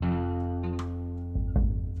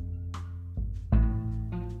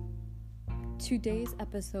Today's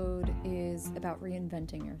episode is about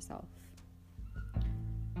reinventing yourself.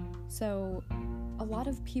 So, a lot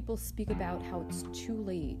of people speak about how it's too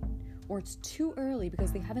late or it's too early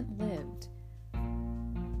because they haven't lived.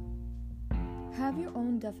 Have your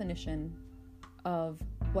own definition of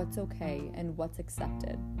what's okay and what's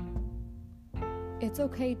accepted. It's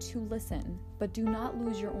okay to listen, but do not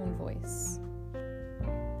lose your own voice.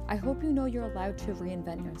 I hope you know you're allowed to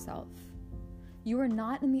reinvent yourself. You are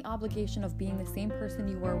not in the obligation of being the same person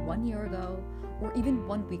you were 1 year ago or even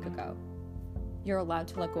 1 week ago. You're allowed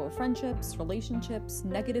to let go of friendships, relationships,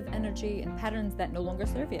 negative energy, and patterns that no longer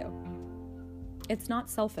serve you. It's not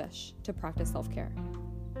selfish to practice self-care.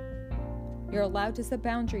 You're allowed to set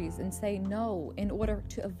boundaries and say no in order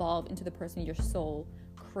to evolve into the person your soul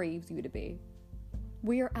craves you to be.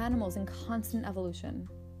 We are animals in constant evolution.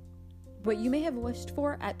 What you may have wished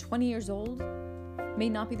for at 20 years old may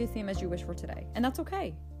not be the same as you wish for today. And that's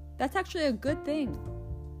okay. That's actually a good thing.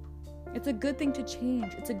 It's a good thing to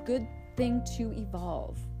change. It's a good thing to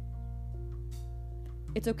evolve.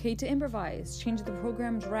 It's okay to improvise, change the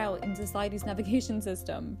programmed route in society's navigation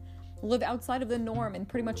system, live outside of the norm, and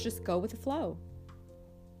pretty much just go with the flow.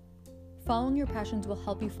 Following your passions will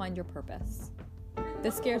help you find your purpose.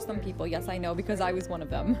 This scares some people, yes, I know, because I was one of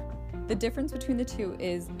them. The difference between the two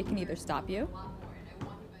is it can either stop you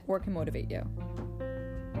or it can motivate you.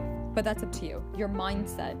 But that's up to you. Your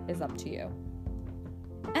mindset is up to you.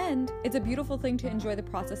 And it's a beautiful thing to enjoy the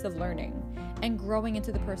process of learning and growing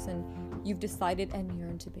into the person you've decided and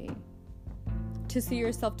yearn to be. To see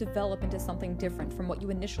yourself develop into something different from what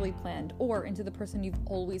you initially planned or into the person you've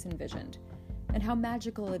always envisioned. And how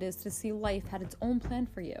magical it is to see life had its own plan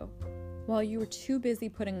for you while you were too busy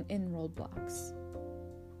putting in roadblocks.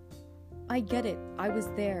 I get it. I was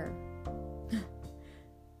there.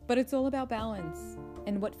 But it's all about balance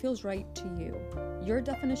and what feels right to you. Your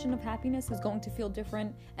definition of happiness is going to feel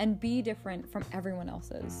different and be different from everyone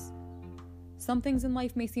else's. Some things in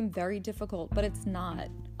life may seem very difficult, but it's not,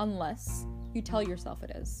 unless you tell yourself it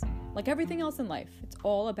is. Like everything else in life, it's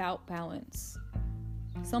all about balance.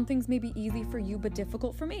 Some things may be easy for you, but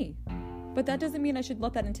difficult for me. But that doesn't mean I should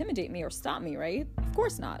let that intimidate me or stop me, right? Of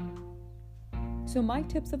course not. So my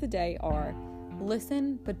tips of the day are: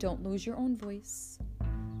 listen, but don't lose your own voice.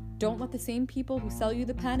 Don't let the same people who sell you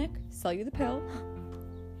the panic sell you the pill.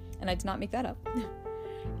 And I did not make that up.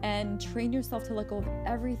 And train yourself to let go of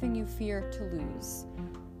everything you fear to lose.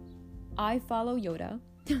 I follow Yoda,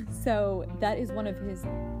 so that is one of his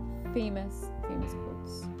famous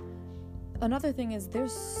quotes. Another thing is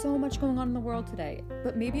there's so much going on in the world today,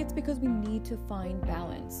 but maybe it's because we need to find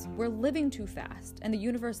balance. We're living too fast, and the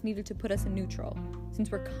universe needed to put us in neutral,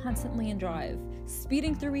 since we're constantly in drive,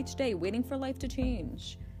 speeding through each day, waiting for life to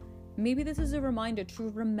change. Maybe this is a reminder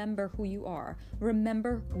to remember who you are,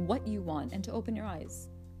 remember what you want, and to open your eyes.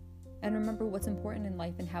 And remember what's important in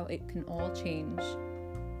life and how it can all change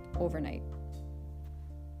overnight.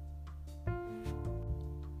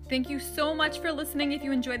 Thank you so much for listening. If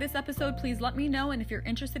you enjoyed this episode, please let me know. And if you're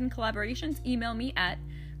interested in collaborations, email me at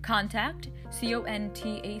contact, CONTACT,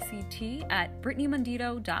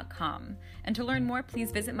 And to learn more,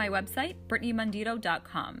 please visit my website,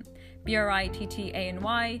 brittanymondido.com,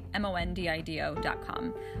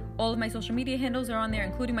 BRITTANYMONDIDO.com. All of my social media handles are on there,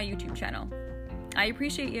 including my YouTube channel. I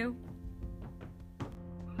appreciate you.